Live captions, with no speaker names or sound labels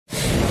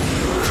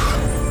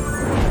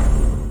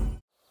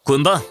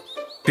滚吧，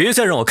别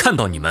再让我看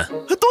到你们。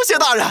多谢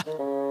大人，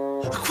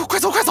快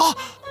走快走！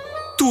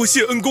多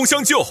谢恩公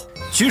相救，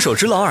举手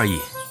之劳而已，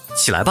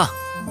起来吧。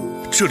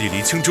这里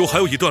离青州还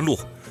有一段路，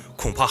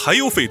恐怕还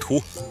有匪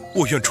徒，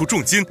我愿出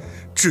重金，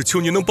只求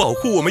您能保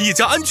护我们一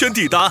家安全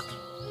抵达。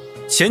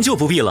钱就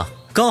不必了，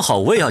刚好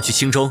我也要去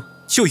青州，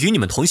就与你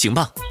们同行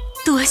吧。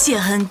多谢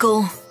恩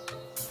公。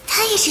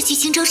他也是去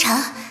青州城，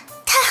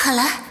太好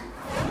了。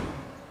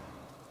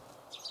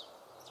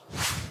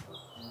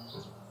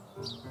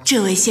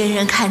这位仙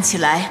人看起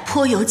来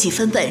颇有几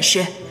分本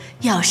事，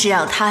要是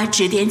让他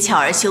指点巧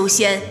儿修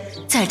仙，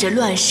在这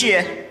乱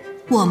世，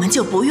我们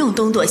就不用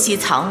东躲西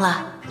藏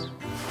了。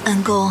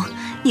恩公，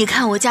你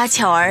看我家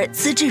巧儿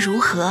资质如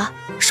何？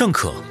尚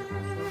可。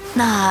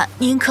那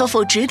您可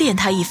否指点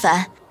她一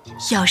番？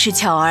要是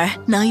巧儿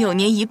能有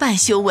您一半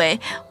修为，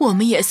我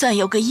们也算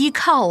有个依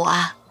靠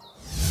啊。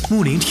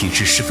木灵体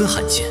质十分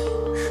罕见，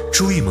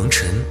珠玉蒙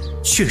尘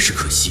确实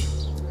可惜。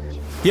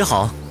也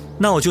好，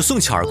那我就送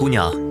巧儿姑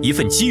娘一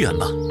份机缘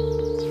吧。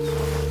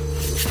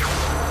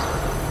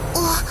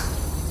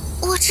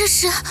我这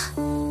是……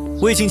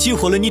我已经激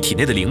活了你体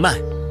内的灵脉，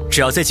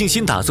只要在静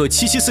心打坐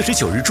7期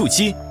49日筑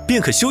基，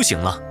便可修行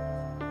了。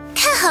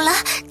太好了，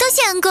多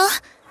谢恩公。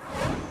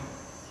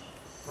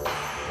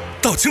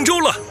到青州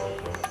了。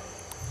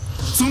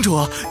宗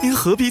主，您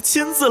何必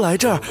亲自来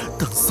这儿？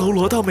等搜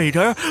罗到美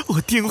人，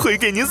我定会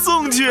给您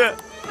送去。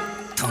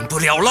等不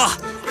了了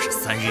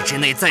，13日之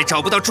内再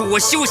找不到助我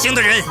修行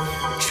的人，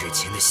之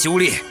前的修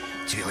炼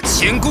就要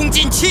前功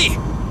尽弃。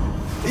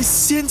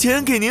先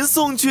前给您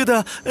送去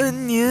的，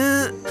您……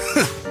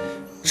哼，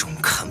中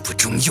看不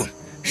中用，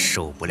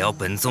受不了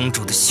本宗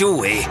主的修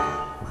为，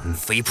魂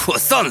飞魄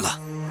散了。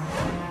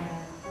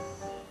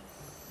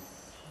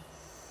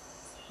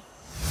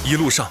一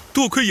路上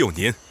多亏有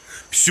您，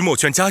徐某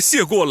全家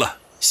谢过了。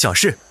小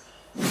事。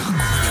那姑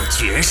娘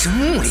居然是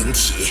木灵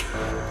体，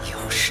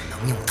要是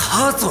能用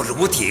她做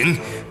炉鼎，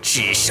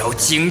至少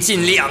精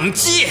进2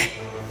阶。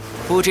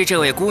不知这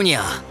位姑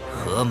娘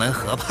何门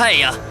何派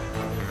呀？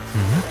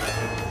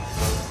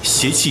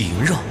邪气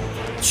萦绕，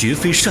绝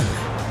非善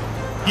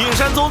类。隐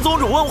山宗宗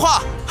主问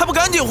话，还不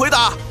赶紧回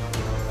答？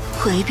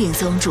回禀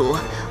宗主，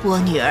我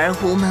女儿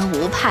无门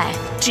无派，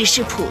只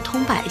是普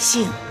通百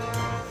姓。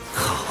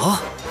好，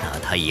那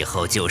她以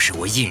后就是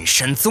我隐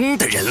山宗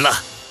的人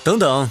了。等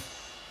等，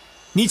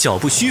你脚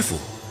步虚浮，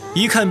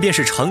一看便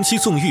是长期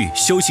纵欲，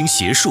修行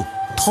邪术，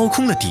掏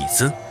空了底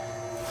子。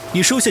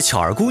你收下巧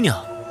儿姑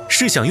娘，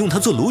是想用她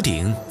做炉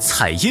鼎，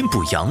采阴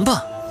补阳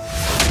吧？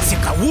竟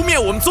敢污蔑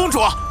我们宗主，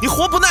你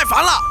活不耐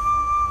烦了！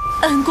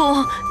恩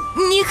公，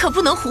你可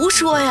不能胡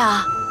说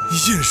呀！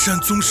燕山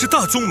宗是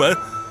大宗门，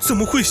怎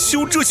么会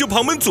修这些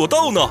旁门左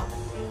道呢？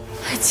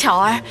巧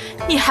儿，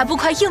你还不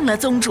快应了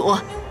宗主？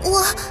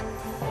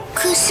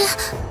可是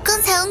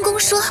刚才恩公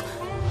说，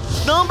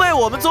能被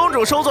我们宗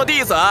主收作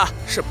弟子，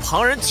是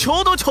旁人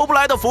求都求不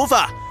来的福分，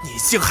你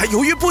竟还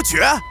犹豫不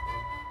决？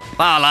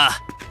罢了，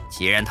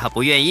既然他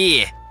不愿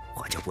意，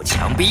我就不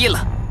强逼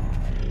了。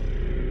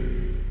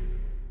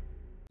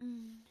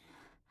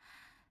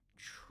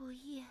楚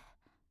毅，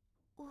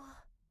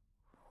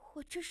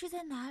我这是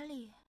在哪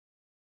里？